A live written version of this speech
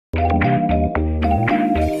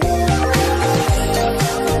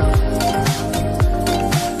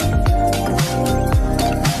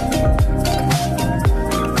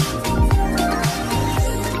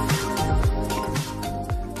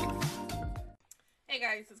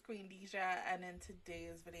guys, it's Queendija, and in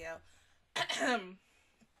today's video,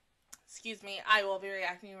 excuse me, I will be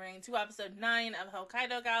reacting to episode 9 of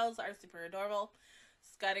Hokkaido Gals Are Super Adorable.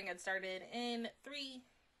 Just go ahead and get started in 3,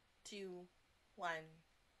 2, 1,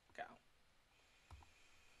 go.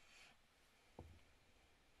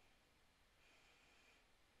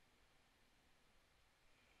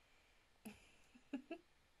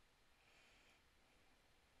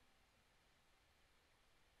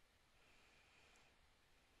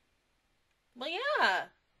 Well, yeah.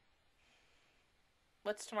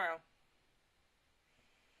 What's tomorrow?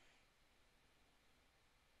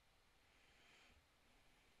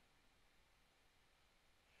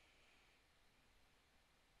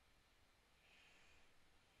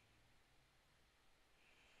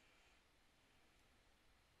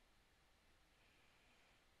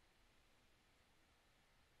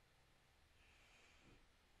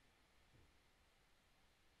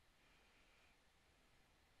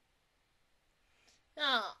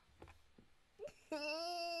 Oh.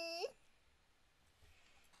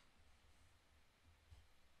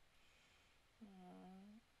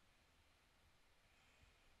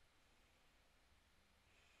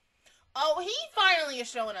 Oh, he finally is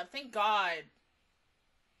showing up. Thank God.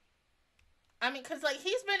 I mean, because, like,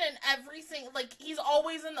 he's been in every single... Like, he's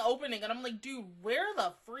always in the opening. And I'm like, dude, where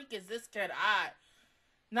the freak is this kid at?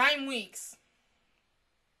 9 weeks.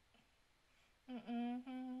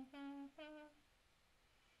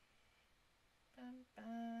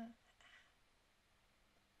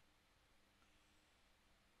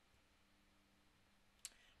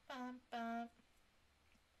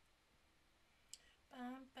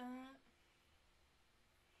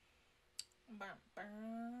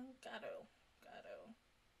 Gato.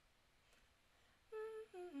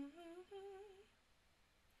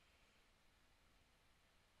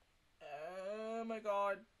 Oh my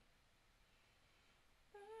God.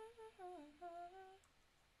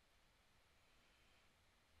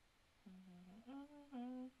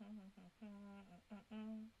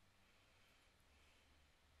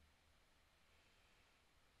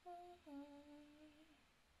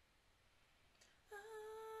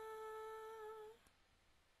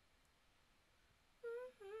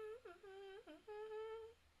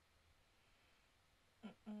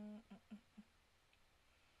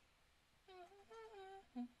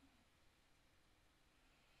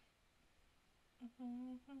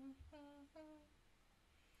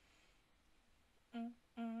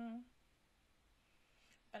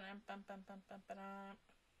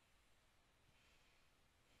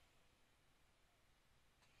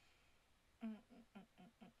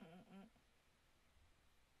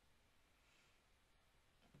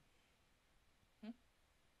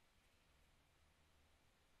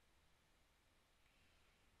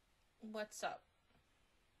 What's up?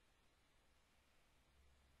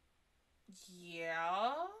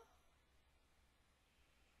 Yeah?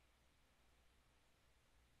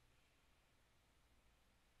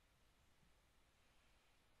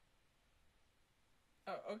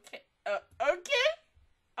 Oh, okay. Okay.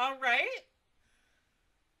 All right.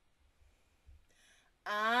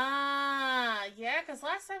 Ah, yeah, because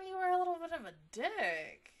last time you were a little bit of a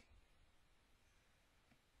dick.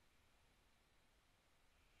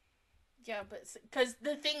 Yeah, but because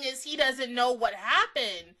the thing is, he doesn't know what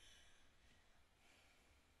happened.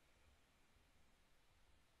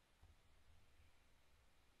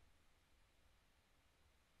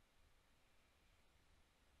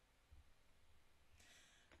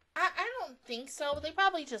 I don't think so. They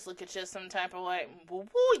probably just look at you some type of way. Ooh,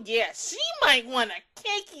 yeah, she might want to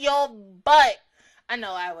kick your butt. I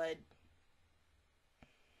know I would.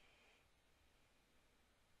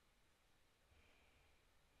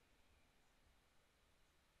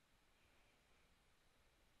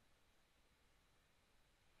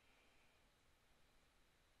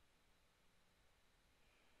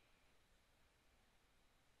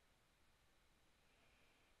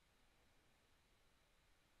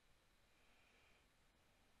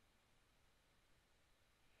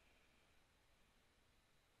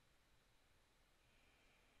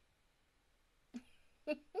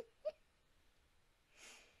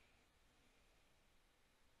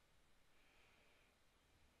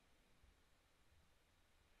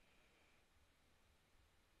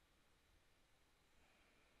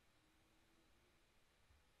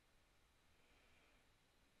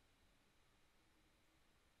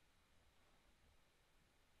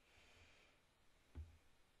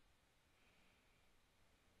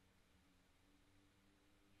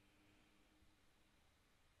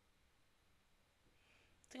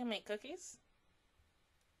 Do you make cookies?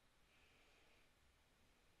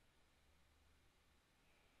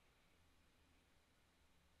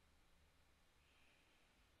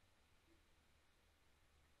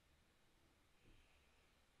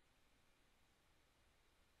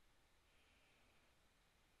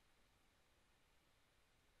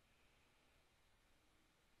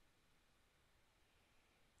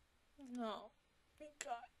 No. My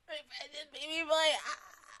God. My precious baby boy.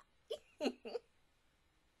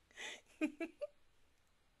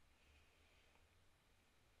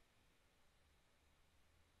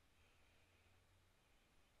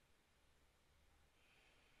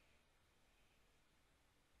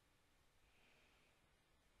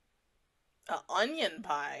 Onion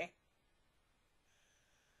pie.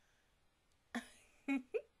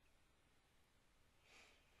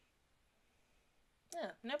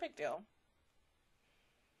 Yeah, no big deal.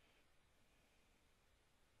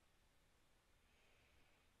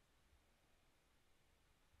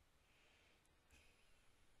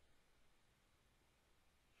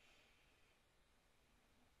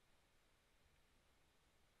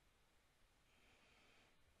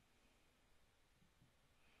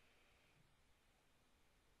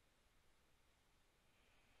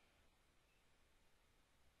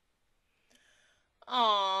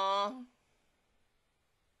 Aww.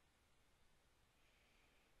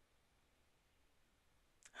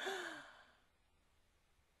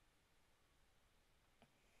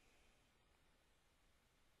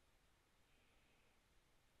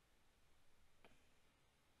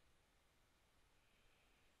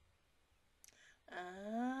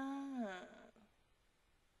 Ah.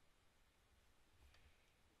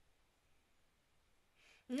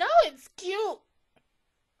 No, it's cute.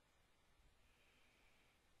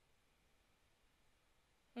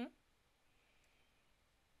 Hmm?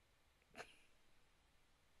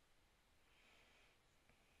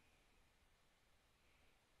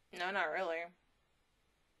 No, not really.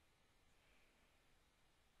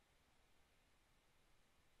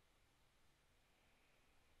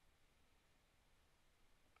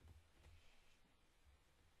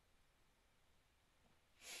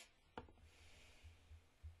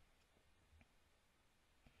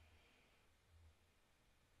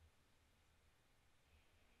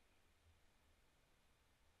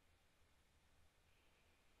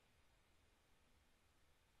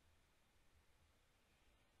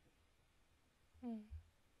 Hmm.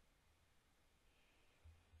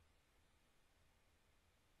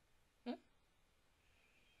 Hmm?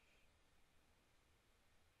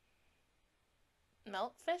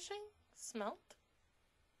 Melt fishing? Smelt?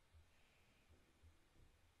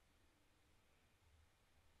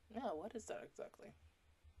 No, what is that exactly?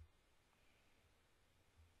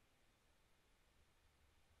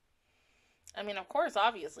 I mean, of course,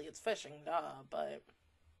 obviously, it's fishing, duh, but...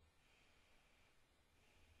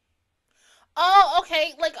 Oh,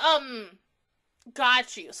 okay, like,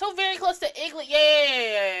 got you. So very close to Igloo.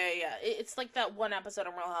 Yeah. It's like that one episode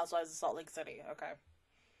of Real Housewives of Salt Lake City. Okay.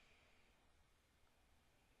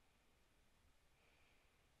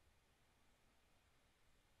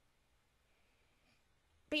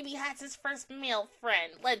 Baby has his first male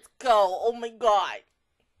friend. Let's go. Oh my god.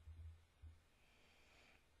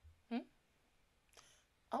 Hmm?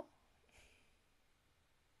 Oh.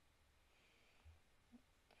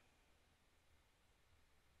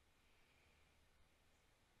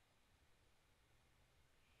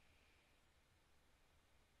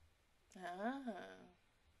 Ah.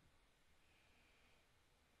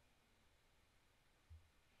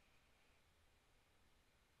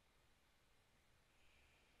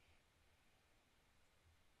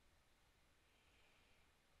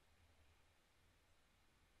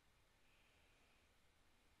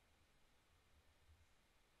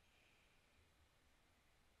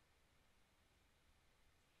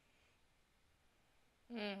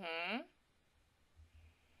 Mm-hmm.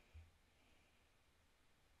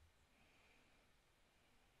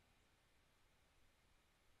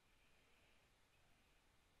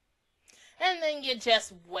 And then you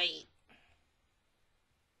just wait.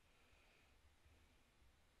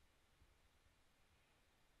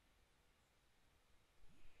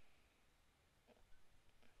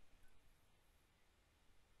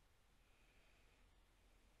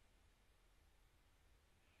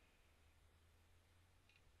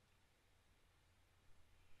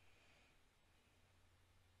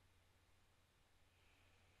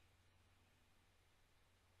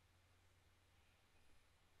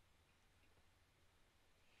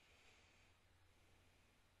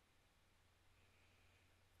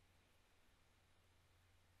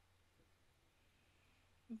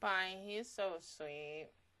 Bye. He's so sweet.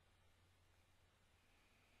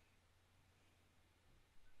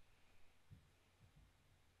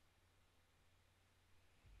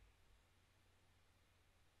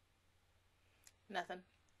 Nothing.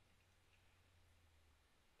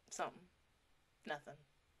 Something. Nothing.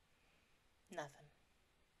 Nothing.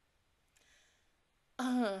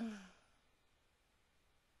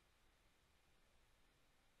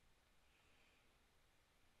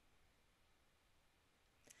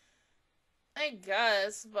 I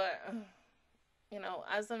guess, but you know,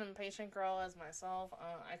 as an impatient girl as myself,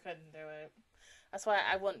 I couldn't do it. That's why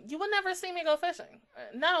I wouldn't. You would never see me go fishing.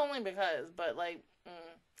 Not only because, but like,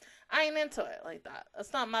 I ain't into it like that.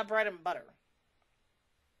 It's not my bread and butter.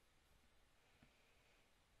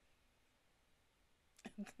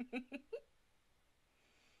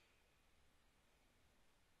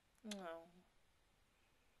 No.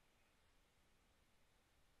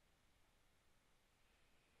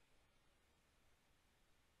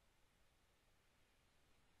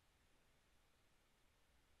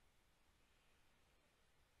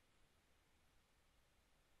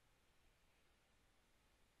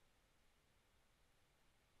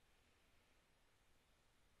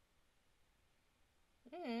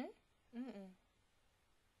 Mm. Mm.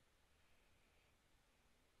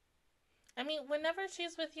 I mean, whenever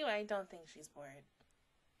she's with you, I don't think she's bored.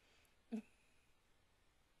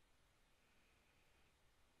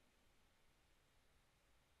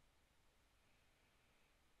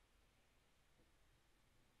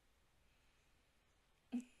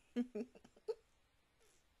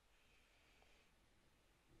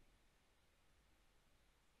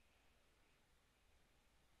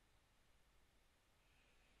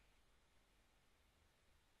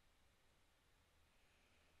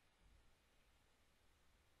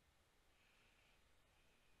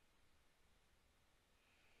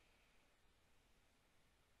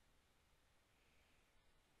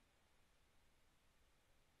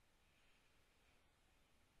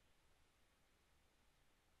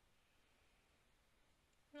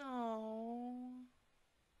 Oh.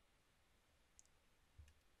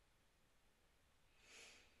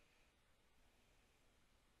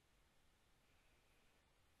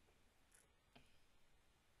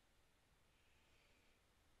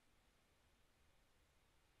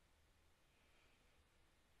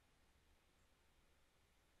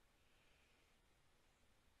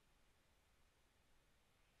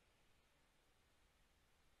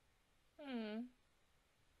 Mm.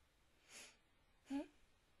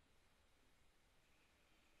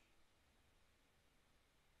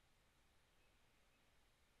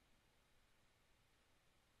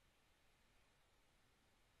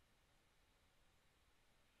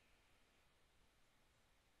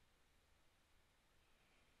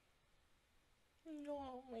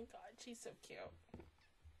 Oh my god, she's so cute.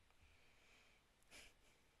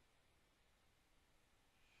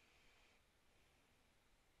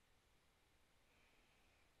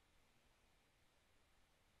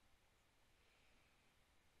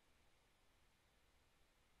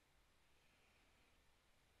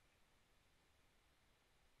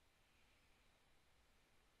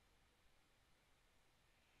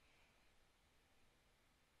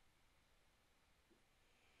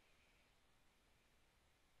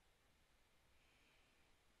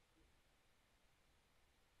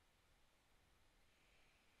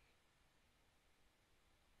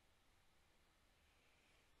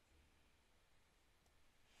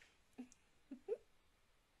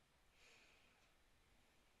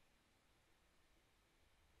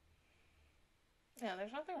 Yeah,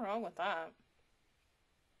 there's nothing wrong with that.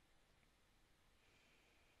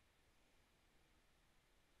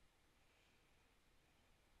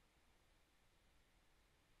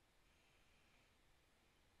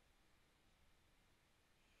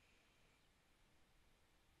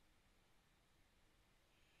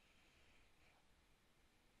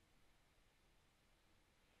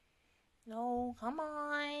 No, come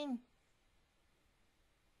on.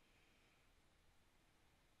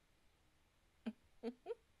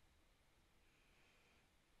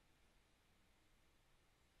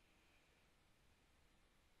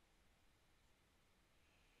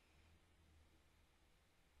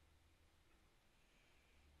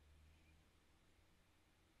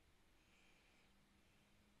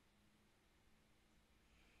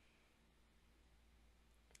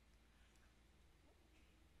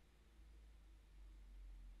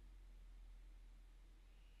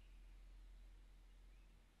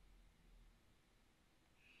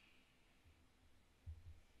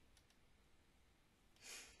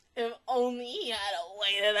 If only he had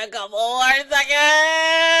waited a couple more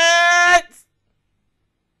seconds.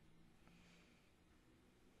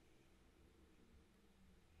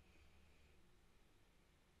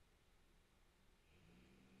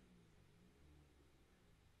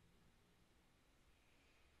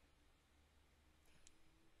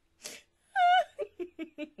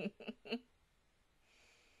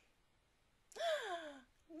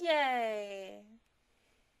 Yay.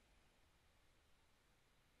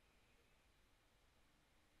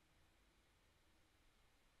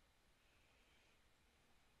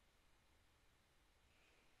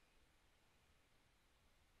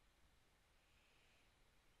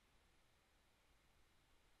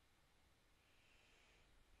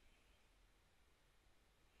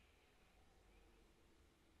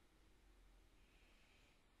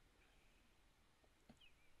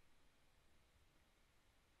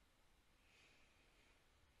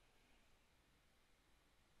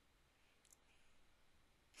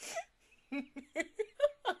 Ooh.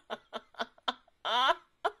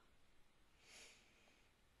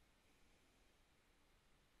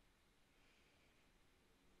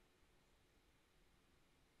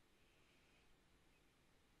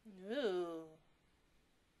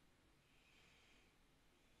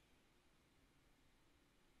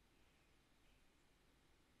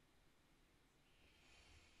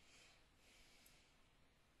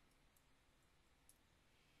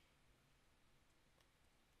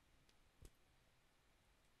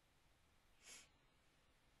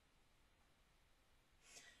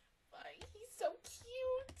 He's so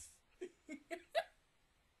cute.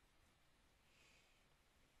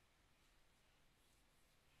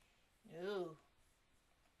 Ooh.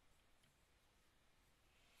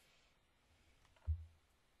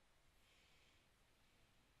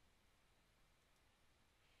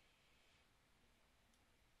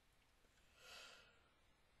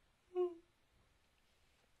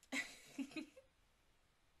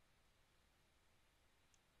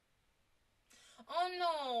 Oh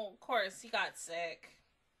no, of course, he got sick.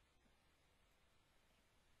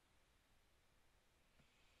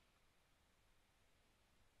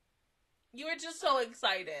 You were just so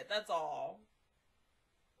excited, that's all.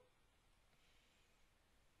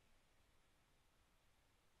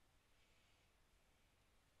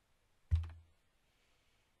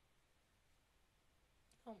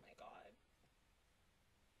 Oh my god.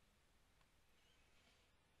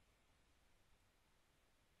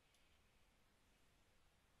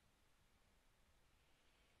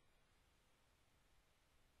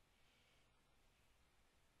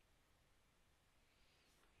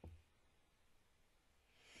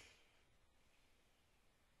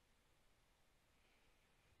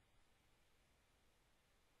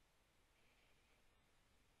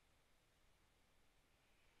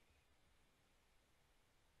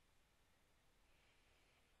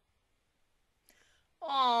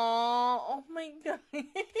 Oh my god.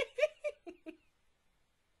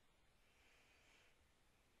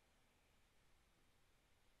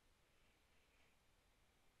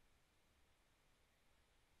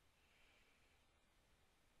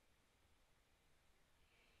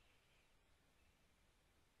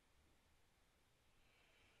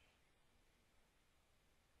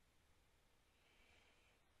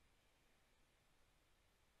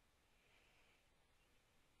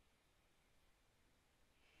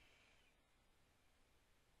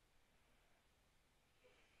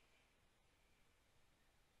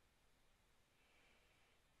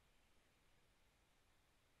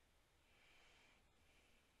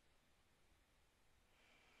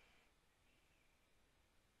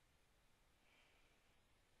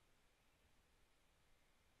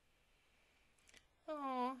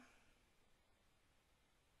 Oh.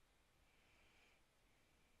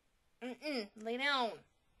 Lay down.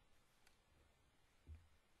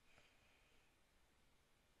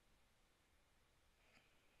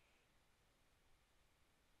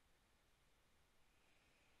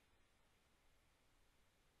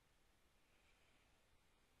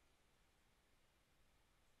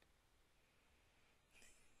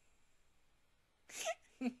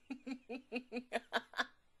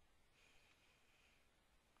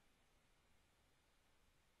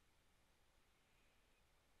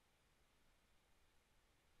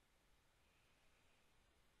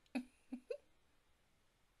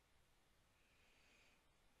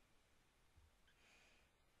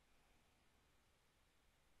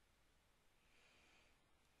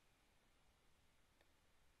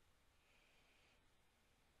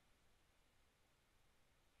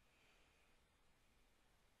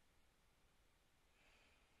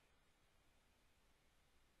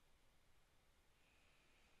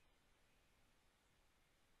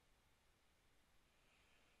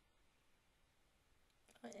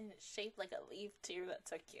 And it's shaped like a leaf too. That's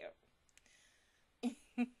so cute.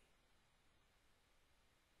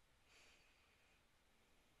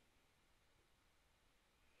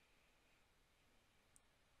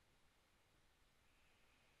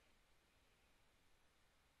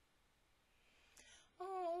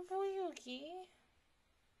 Oh, Yuki.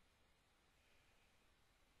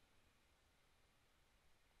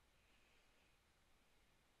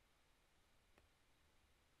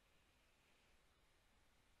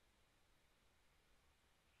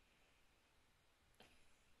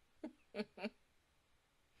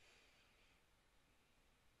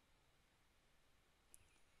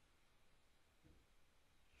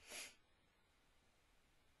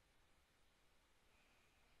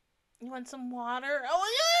 You want some water? Oh,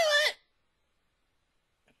 yeah!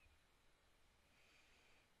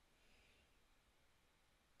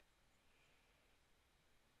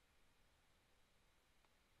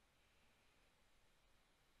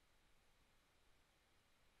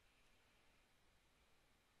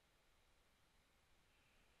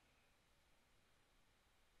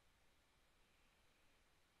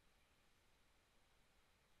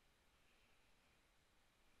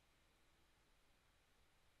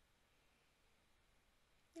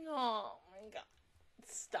 Oh my god.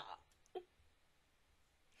 Stop. Of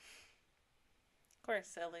course,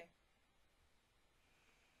 silly.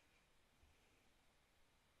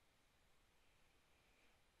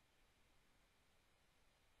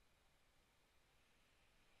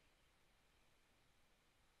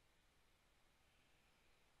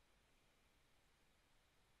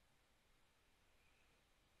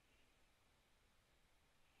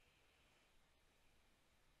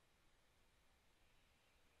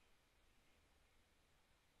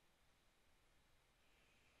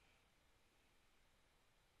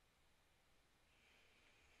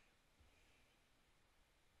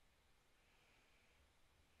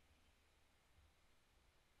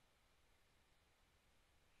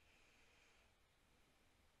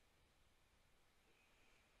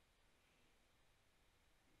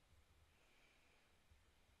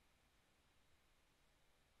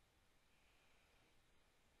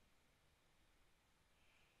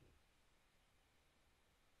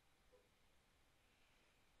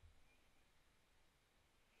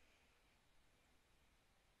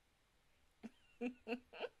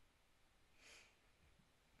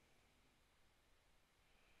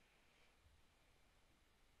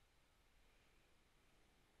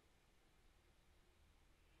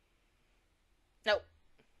 Nope.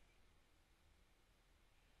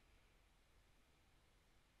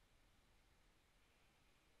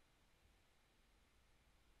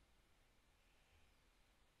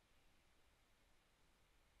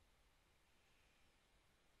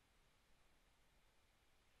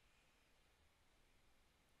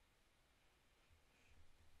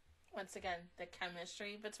 Once again, the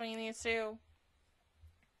chemistry between these two,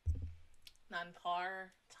 non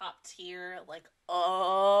par, top tier. Like,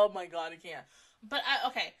 oh my god, I can't. But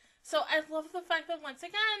okay, so I love the fact that once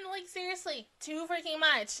again, like seriously, too freaking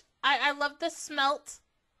much. I love the smelt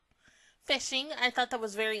fishing. I thought that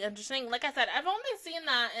was very interesting. Like I said, I've only seen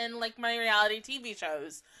that in like my reality TV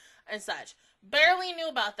shows and such. Barely knew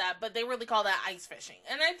about that, but they really call that ice fishing,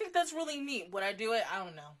 and I think that's really neat. Would I do it? I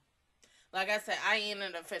don't know. Like I said, I ain't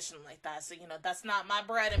into fishing like that, so, that's not my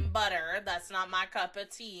bread and butter. That's not my cup of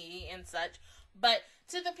tea and such. But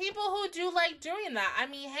to the people who do like doing that, I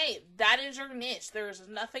mean, hey, that is your niche. There's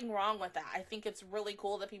nothing wrong with that. I think it's really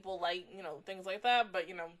cool that people like, things like that. But,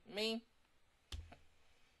 me,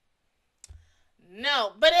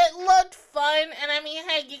 no. But it looked fun, and I mean,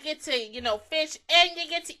 hey, you get to, fish and you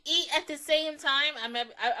get to eat at the same time.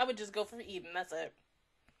 I would just go for eating. That's it.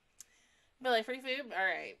 But like, free food? All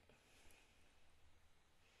right.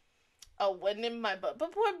 Oh, wasn't in my butt.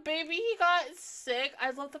 But poor baby, he got sick.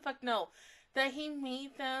 I love the fact, no, that he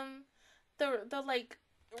made them the like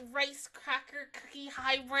rice cracker cookie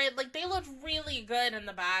hybrid. Like, they looked really good in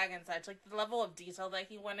the bag and such. Like, the level of detail that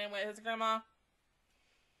he went in with his grandma,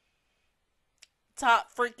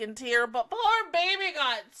 top freaking tier. But poor baby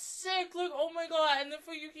got sick. Like, oh my god. And then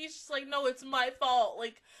for Yuki's just like, no, it's my fault.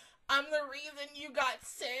 Like, I'm the reason you got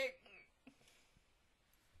sick.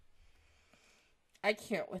 I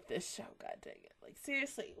can't with this show, god dang it. Like,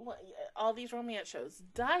 seriously, all these romance shows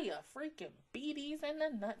die of freaking beaties in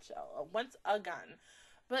a nutshell. Once again.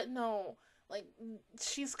 But no, like,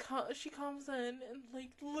 she comes in and,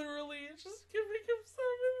 like, literally is just giving him some,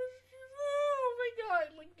 oh my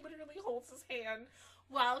god, like, literally holds his hand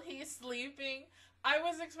while he's sleeping. I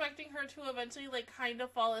was expecting her to eventually, like, kind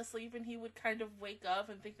of fall asleep and he would kind of wake up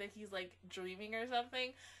and think that he's, like, dreaming or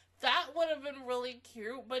something. That would have been really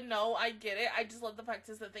cute, but no, I get it. I just love the fact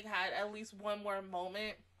is that they had at least one more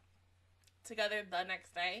moment together the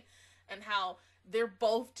next day, and how they're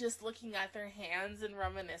both just looking at their hands and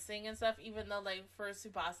reminiscing and stuff, even though, like, for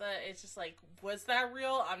Tsubasa, it's just like, was that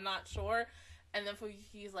real? I'm not sure. And then for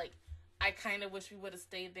he's like, I kind of wish we would have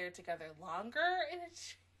stayed there together longer, and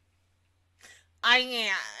it's...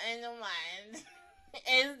 I don't mind.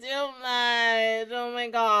 It's too much. Oh my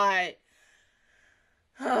god.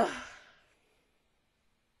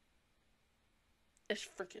 This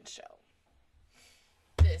freaking show.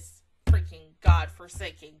 This freaking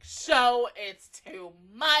godforsaken show. It's too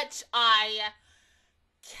much. I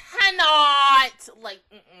cannot. Like,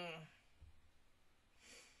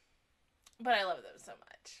 But I love them so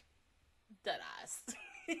much. Deadass.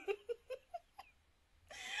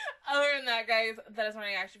 Other than that, guys, that is my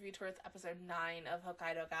reaction view towards episode 9 of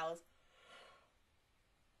Hokkaido Gals.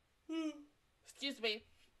 Excuse me.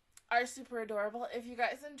 Are super adorable. If you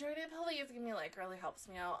guys enjoyed it, please give me a like. It really helps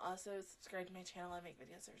me out. Also, subscribe to my channel. I make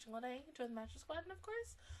videos every single day. Join the Master Squad. And of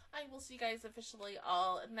course, I will see you guys officially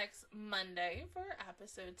all next Monday for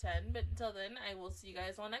episode 10. But until then, I will see you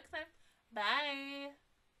guys all next time. Bye!